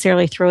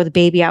necessarily throw the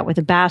baby out with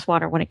the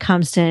bathwater when it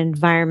comes to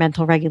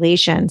environmental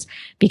regulations,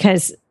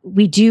 because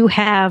we do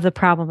have the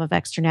problem of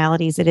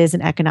externalities. It is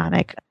an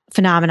economic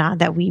phenomenon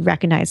that we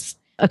recognize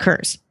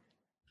occurs.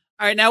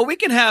 All right, now we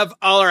can have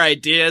all our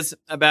ideas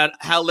about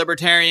how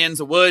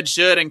libertarians would,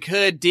 should, and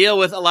could deal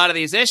with a lot of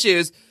these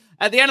issues.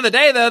 At the end of the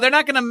day, though, they're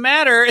not going to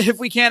matter if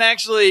we can't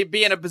actually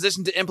be in a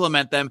position to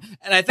implement them.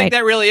 And I think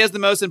that really is the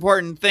most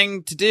important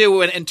thing to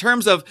do in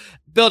terms of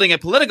building a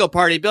political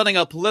party, building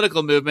a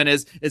political movement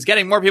is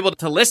getting more people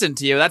to listen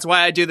to you. That's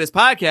why I do this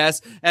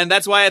podcast. And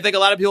that's why I think a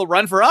lot of people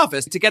run for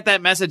office, to get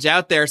that message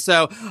out there.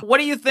 So what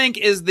do you think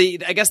is the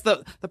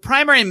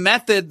primary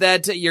method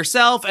that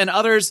yourself and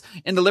others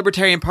in the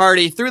Libertarian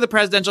Party through the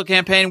presidential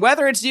campaign,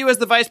 whether it's you as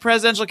the vice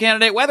presidential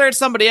candidate, whether it's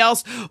somebody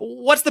else,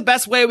 what's the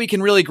best way we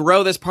can really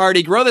grow this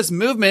party, grow this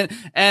movement,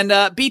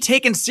 and be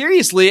taken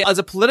seriously as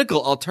a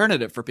political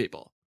alternative for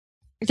people?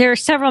 There are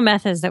several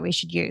methods that we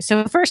should use.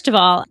 So first of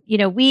all,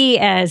 we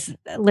as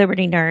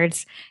Liberty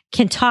nerds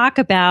can talk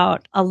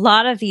about a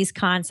lot of these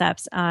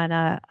concepts on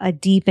a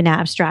deep and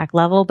abstract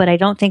level, but I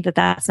don't think that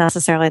that's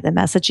necessarily the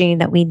messaging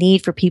that we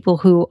need for people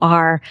who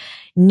are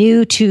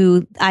new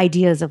to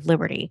ideas of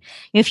liberty.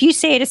 If you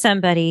say to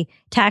somebody,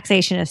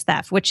 taxation is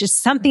theft, which is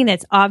something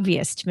that's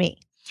obvious to me,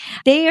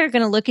 they are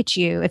going to look at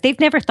you, if they've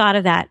never thought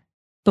of that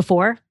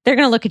before, they're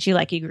going to look at you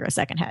like you grew a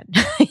second head.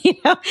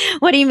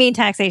 What do you mean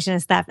taxation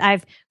is theft?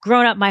 I've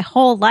grown up my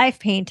whole life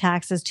paying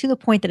taxes to the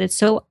point that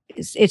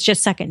it's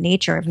just second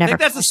nature. I've never. I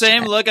think that's the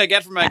same look I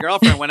get from my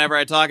girlfriend whenever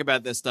I talk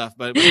about this stuff.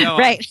 But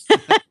right.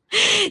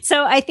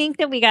 So I think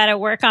that we got to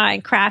work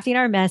on crafting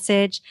our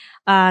message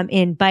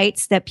in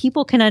bites that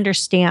people can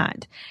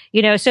understand.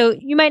 So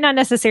you might not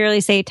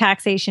necessarily say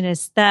taxation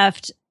is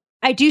theft.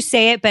 I do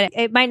say it, but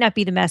it might not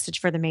be the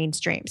message for the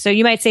mainstream. So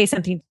you might say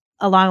something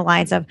along the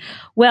lines of,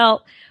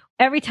 well,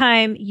 every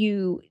time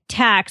you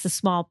tax a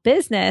small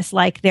business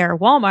like their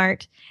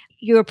Walmart,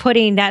 you're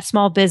putting that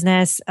small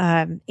business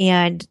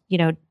and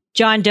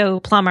John Doe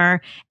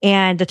plumber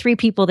and the 3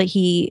 people that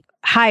he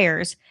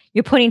hires,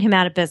 you're putting him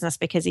out of business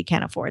because he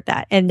can't afford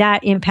that. And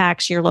that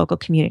impacts your local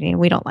community. And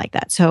we don't like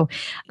that. So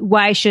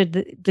why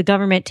should the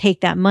government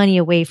take that money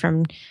away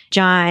from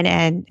John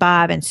and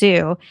Bob and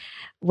Sue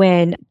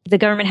when the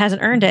government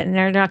hasn't earned it and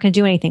they're not going to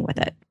do anything with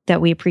it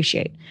that we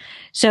appreciate?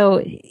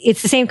 So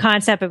it's the same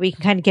concept, but we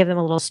can kind of give them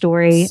a little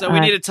story. So we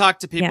need to talk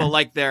to people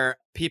like they're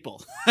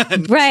people.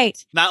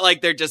 Right. Not like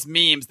they're just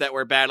memes that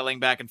we're battling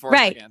back and forth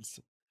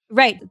against.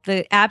 Right.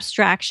 The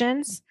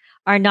abstractions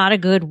are not a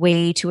good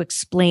way to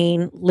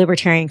explain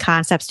libertarian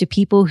concepts to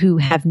people who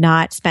have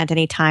not spent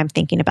any time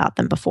thinking about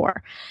them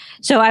before.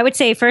 So I would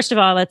say, first of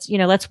all,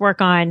 let's work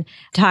on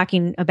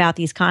talking about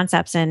these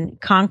concepts in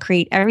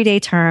concrete, everyday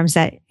terms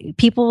that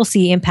people will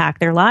see impact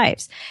their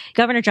lives.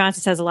 Governor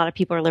Johnson says a lot of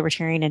people are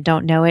libertarian and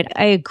don't know it.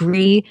 I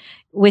agree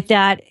with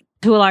that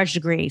to a large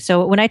degree.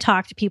 So when I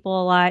talk to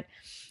people a lot,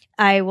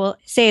 I will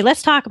say,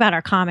 let's talk about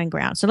our common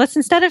ground. So let's,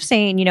 instead of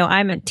saying,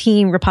 I'm a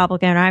team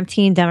Republican or I'm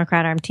team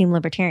Democrat or I'm team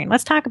Libertarian,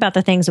 let's talk about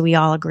the things that we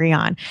all agree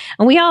on.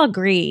 And we all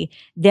agree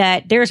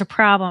that there's a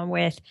problem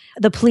with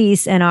the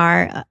police and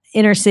our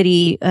inner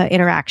city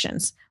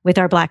interactions with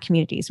our Black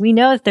communities. We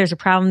know that there's a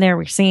problem there.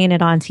 We're seeing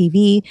it on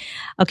TV.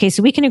 Okay,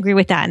 so we can agree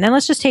with that. And then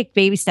let's just take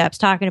baby steps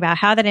talking about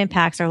how that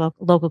impacts our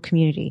local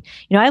community.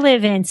 I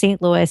live in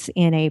St. Louis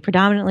in a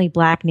predominantly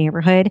Black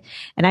neighborhood,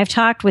 and I've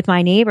talked with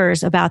my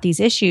neighbors about these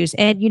issues.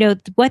 And,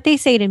 what they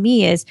say to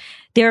me is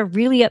they're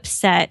really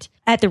upset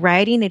at the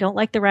rioting. They don't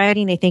like the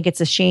rioting. They think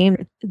it's a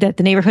shame that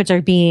the neighborhoods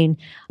are being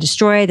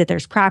destroyed, that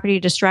there's property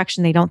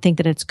destruction. They don't think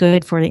that it's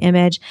good for the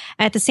image.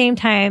 At the same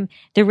time,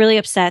 they're really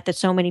upset that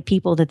so many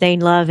people that they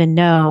love and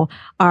know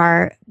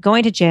are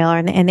going to jail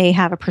and they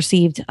have a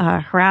perceived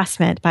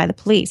harassment by the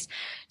police.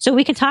 So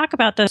we can talk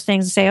about those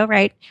things and say, all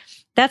right,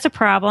 that's a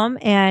problem.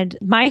 And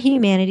my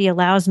humanity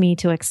allows me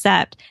to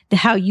accept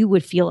how you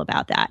would feel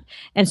about that.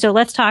 And so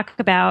let's talk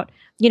about,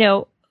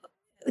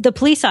 the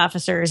police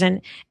officers and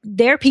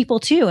their people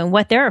too, and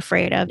what they're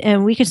afraid of.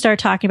 And we can start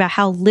talking about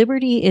how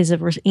liberty is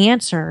an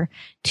answer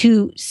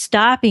to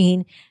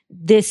stopping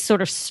this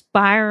sort of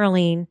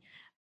spiraling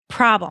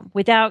problem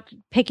without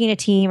picking a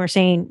team or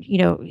saying,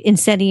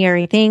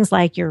 incendiary things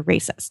like you're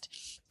racist.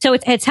 So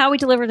it's how we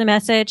deliver the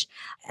message.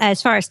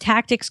 As far as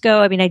tactics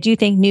go, I do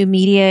think new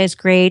media is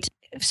great.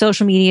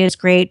 Social media is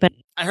great, but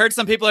I heard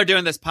some people are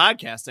doing this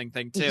podcasting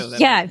thing too.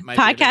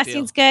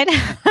 Podcasting's good.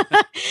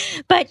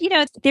 But,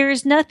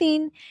 there's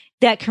nothing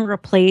that can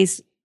replace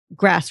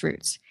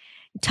grassroots.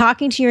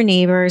 Talking to your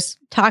neighbors,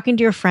 talking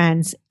to your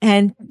friends,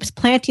 and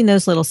planting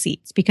those little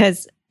seeds.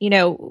 Because,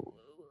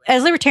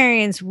 as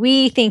libertarians,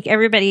 we think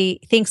everybody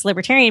thinks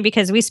libertarian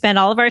because we spend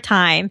all of our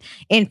time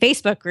in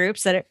Facebook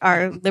groups that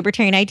are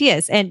libertarian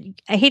ideas.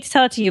 And I hate to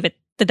tell it to you, but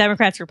the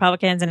Democrats,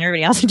 Republicans, and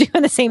everybody else are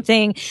doing the same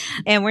thing,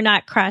 and we're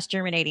not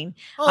cross-germinating.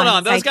 Hold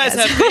on, those guys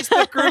have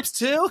Facebook groups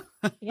too?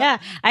 Yeah,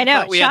 I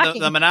know. We had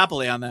the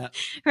monopoly on that.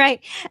 Right.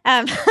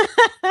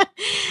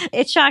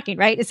 It's shocking,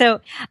 right?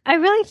 So I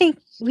really think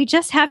we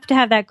just have to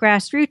have that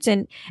grassroots,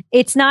 and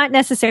it's not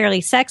necessarily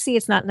sexy.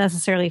 It's not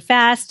necessarily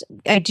fast.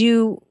 I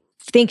do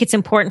think it's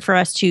important for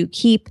us to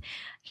keep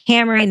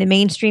hammering the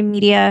mainstream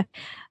media.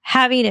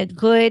 Having a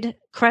good,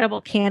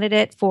 credible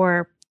candidate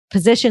for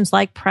positions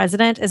like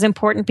president is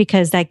important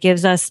because that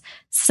gives us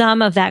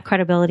some of that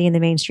credibility in the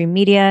mainstream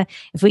media.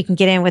 If we can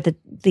get in with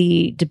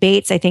the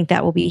debates, I think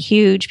that will be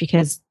huge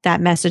because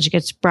that message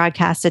gets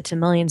broadcasted to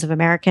millions of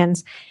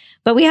Americans.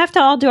 But we have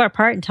to all do our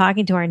part in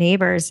talking to our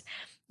neighbors.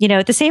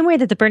 The same way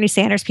that the Bernie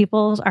Sanders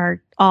people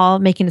are all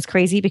making us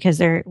crazy because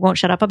they won't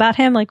shut up about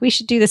him, like we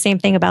should do the same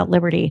thing about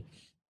liberty.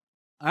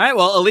 All right.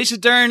 Well, Alicia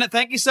Dearn,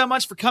 thank you so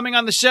much for coming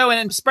on the show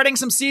and spreading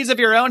some seeds of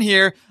your own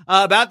here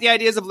about the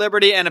ideas of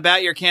liberty and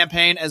about your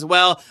campaign as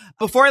well.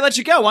 Before I let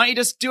you go, why don't you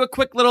just do a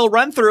quick little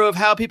run through of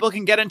how people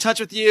can get in touch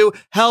with you,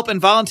 help,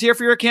 and volunteer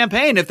for your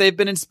campaign if they've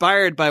been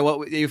inspired by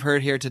what you've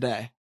heard here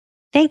today.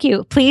 Thank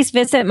you. Please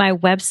visit my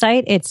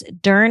website. It's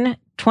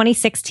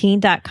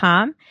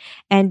Dearn2016.com.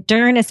 And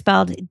Dearn is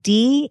spelled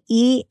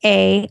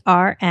DEARN.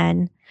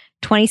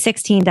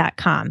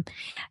 2016.com.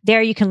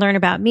 There you can learn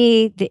about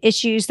me, the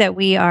issues that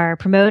we are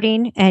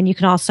promoting, and you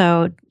can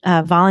also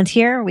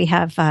volunteer. We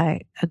have a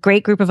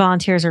great group of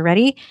volunteers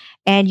already,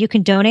 and you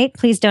can donate.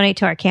 Please donate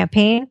to our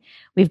campaign.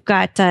 We've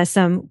got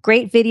some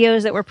great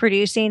videos that we're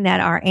producing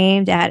that are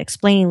aimed at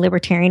explaining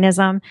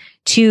libertarianism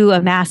to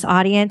a mass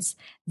audience.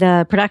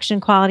 The production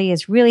quality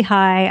is really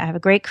high. I have a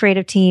great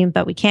creative team,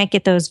 but we can't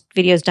get those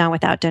videos done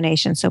without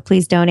donations. So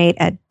please donate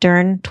at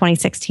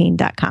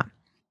Dearn2016.com.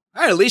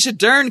 All right, Alicia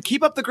Dearn,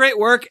 keep up the great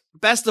work.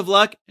 Best of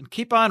luck and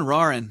keep on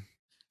roaring.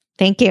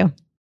 Thank you.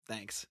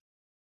 Thanks.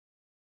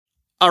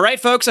 All right,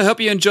 folks, I hope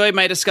you enjoyed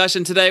my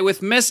discussion today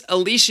with Miss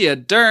Alicia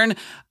Dearn,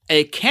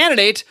 a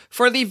candidate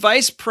for the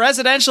vice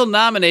presidential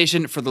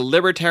nomination for the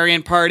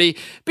Libertarian Party.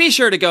 Be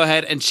sure to go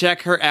ahead and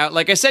check her out.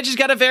 Like I said, she's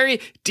got a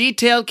very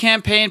detailed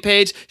campaign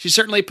page. She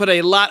certainly put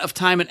a lot of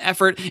time and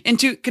effort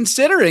into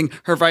considering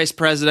her vice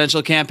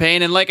presidential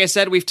campaign. And like I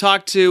said, we've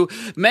talked to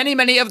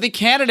many of the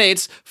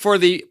candidates for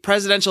the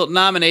presidential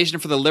nomination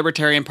for the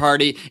Libertarian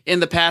Party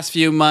in the past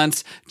few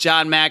months.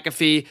 John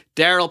McAfee,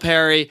 Darryl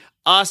Perry,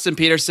 Austin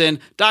Peterson,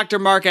 Dr.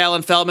 Mark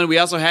Allen Feldman. We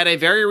also had a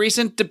very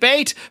recent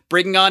debate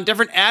bringing on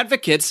different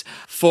advocates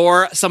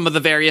for some of the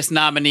various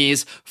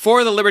nominees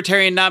for the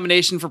Libertarian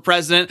nomination for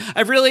president.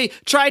 I've really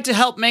tried to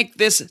help make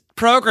this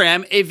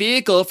program a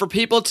vehicle for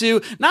people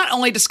to not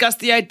only discuss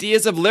the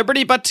ideas of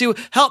liberty, but to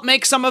help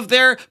make some of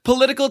their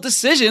political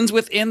decisions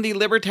within the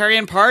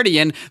Libertarian Party.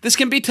 And this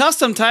can be tough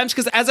sometimes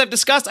because, as I've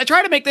discussed, I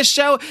try to make this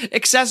show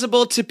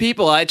accessible to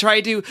people. I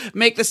try to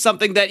make this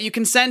something that you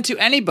can send to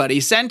anybody,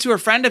 send to a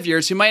friend of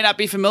yours who might not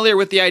be familiar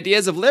with the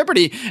ideas of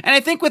liberty. And I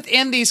think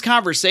within these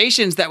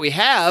conversations that we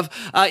have,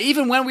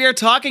 even when we are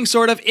talking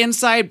sort of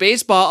inside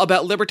baseball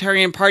about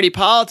Libertarian Party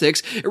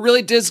politics, it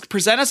really does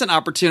present us an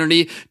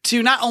opportunity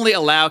to not only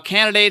allow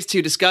candidates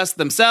to discuss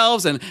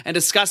themselves and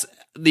discuss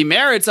the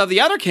merits of the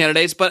other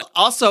candidates, but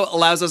also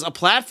allows us a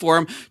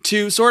platform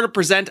to sort of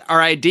present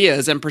our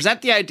ideas and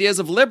present the ideas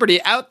of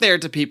liberty out there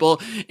to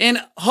people in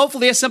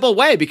hopefully a simple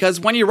way.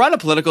 Because when you run a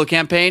political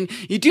campaign,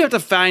 you do have to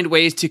find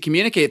ways to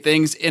communicate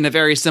things in a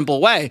very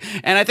simple way.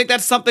 And I think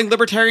that's something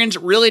libertarians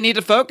really need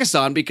to focus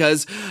on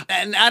because,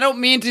 and I don't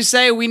mean to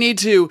say we need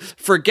to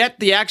forget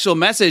the actual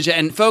message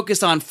and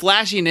focus on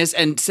flashiness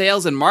and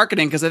sales and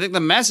marketing, because I think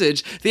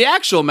the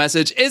actual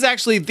message is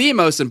actually the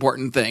most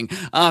important thing.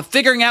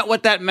 Figuring out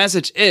what that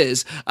message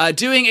is,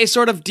 doing a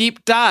sort of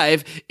deep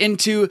dive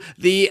into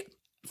the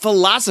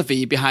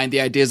philosophy behind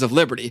the ideas of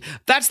liberty.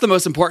 That's the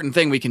most important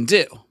thing we can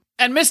do.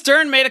 And Ms.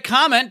 Dearn made a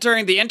comment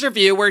during the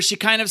interview where she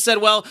kind of said,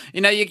 well,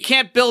 you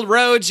can't build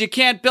roads, you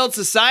can't build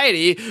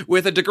society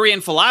with a degree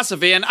in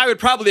philosophy. And I would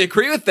probably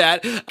agree with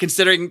that,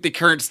 considering the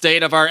current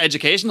state of our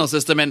educational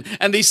system and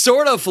the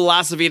sort of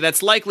philosophy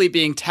that's likely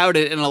being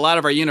touted in a lot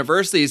of our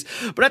universities.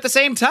 But at the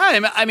same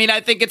time,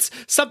 I think it's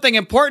something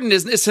important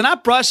is to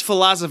not brush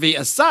philosophy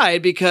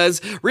aside,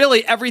 because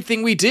really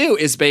everything we do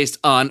is based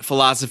on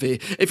philosophy.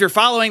 If you're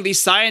following the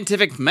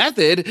scientific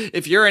method,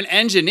 if you're an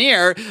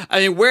engineer,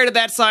 where did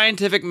that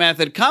scientific method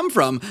come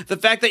from? The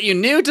fact that you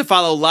knew to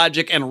follow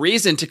logic and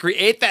reason to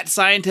create that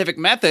scientific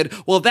method,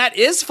 well, that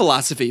is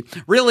philosophy.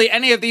 Really,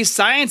 any of these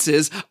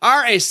sciences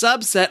are a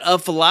subset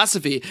of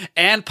philosophy,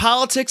 and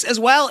politics as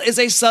well is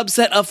a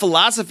subset of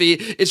philosophy.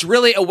 It's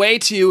really a way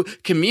to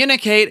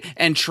communicate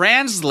and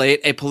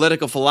translate a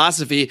political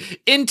philosophy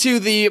into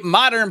the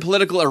modern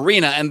political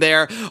arena, and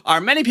there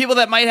are many people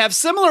that might have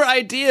similar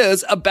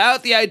ideas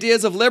about the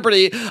ideas of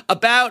liberty,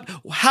 about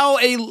how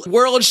a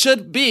world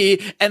should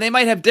be, and they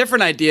might have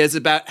different ideas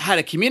about how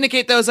to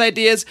communicate those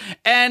ideas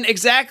and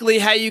exactly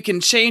how you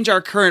can change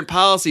our current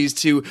policies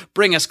to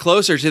bring us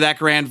closer to that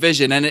grand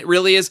vision. And it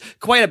really is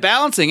quite a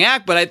balancing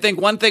act, but I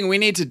think one thing we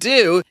need to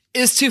do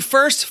is to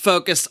first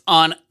focus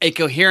on a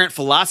coherent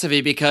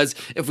philosophy, because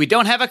if we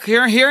don't have a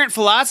coherent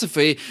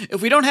philosophy,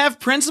 if we don't have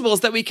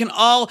principles that we can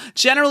all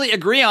generally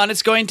agree on,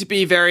 it's going to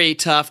be very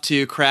tough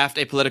to craft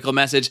a political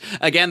message.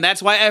 Again,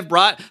 that's why I've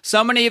brought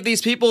so many of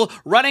these people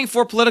running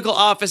for political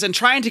office and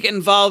trying to get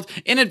involved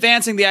in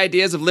advancing the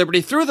ideas of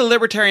liberty through the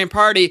Libertarian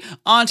Party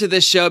onto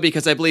this show,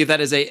 because I believe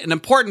that is an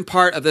important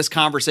part of this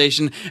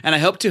conversation, and I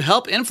hope to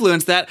help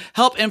influence that,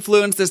 help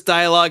influence this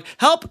dialogue,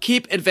 help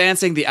keep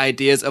advancing the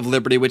ideas of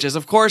liberty, which is,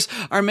 of course,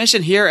 our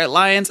mission here at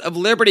Lions of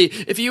Liberty.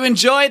 If you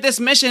enjoy this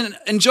mission,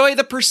 enjoy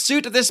the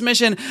pursuit of this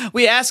mission,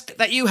 we ask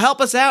that you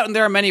help us out, and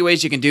there are many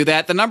ways you can do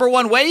that. The number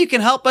one way you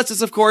can help us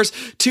is, of course,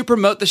 to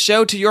promote the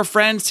show to your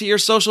friends, to your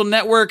social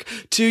network,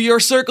 to your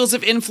circles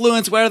of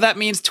influence, whether that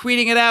means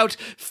tweeting it out,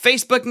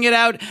 Facebooking it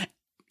out,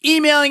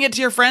 emailing it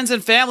to your friends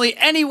and family.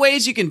 Any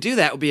ways you can do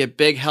that would be a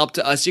big help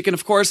to us. You can,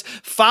 of course,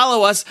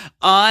 follow us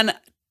on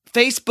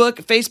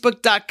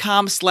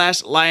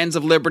Facebook.com/Lions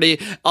of Liberty.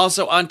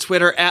 Also on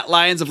Twitter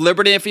 @Lions of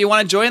Liberty. If you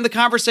want to join the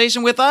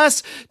conversation with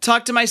us,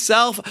 talk to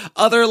myself,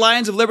 other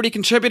Lions of Liberty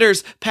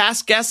contributors,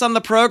 past guests on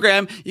the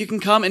program, you can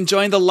come and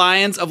join the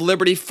Lions of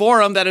Liberty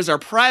Forum. That is our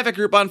private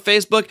group on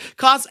Facebook.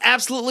 Costs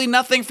absolutely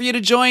nothing for you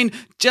to join.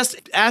 Just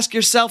ask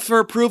yourself for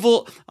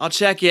approval. I'll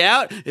check you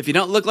out. If you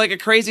don't look like a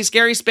crazy,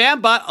 scary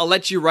spam bot, I'll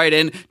let you right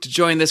in to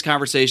join this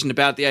conversation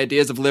about the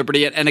ideas of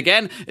liberty. And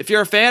again, if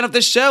you're a fan of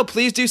this show,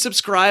 please do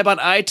subscribe on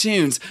iTunes.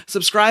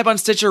 Subscribe on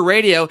Stitcher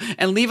Radio,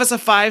 and leave us a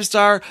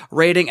 5-star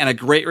rating and a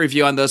great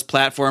review on those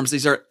platforms.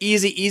 These are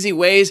easy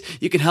ways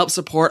you can help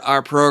support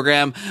our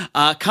program.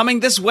 Coming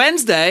this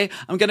Wednesday,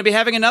 I'm going to be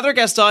having another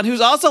guest on who's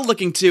also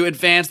looking to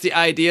advance the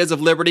ideas of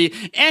liberty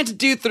and to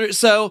do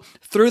so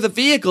through the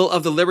vehicle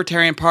of the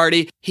Libertarian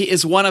Party. He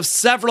is one of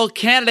several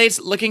candidates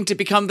looking to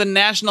become the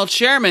national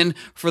chairman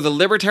for the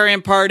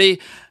Libertarian Party.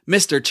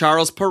 Mr.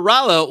 Charles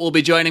Perallo will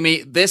be joining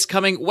me this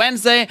coming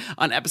Wednesday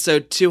on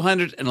episode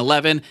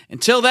 211.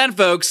 Until then,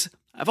 folks,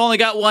 I've only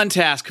got one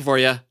task for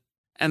you,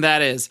 and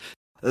that is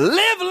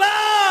live long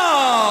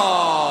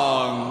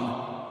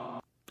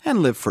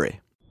and live free.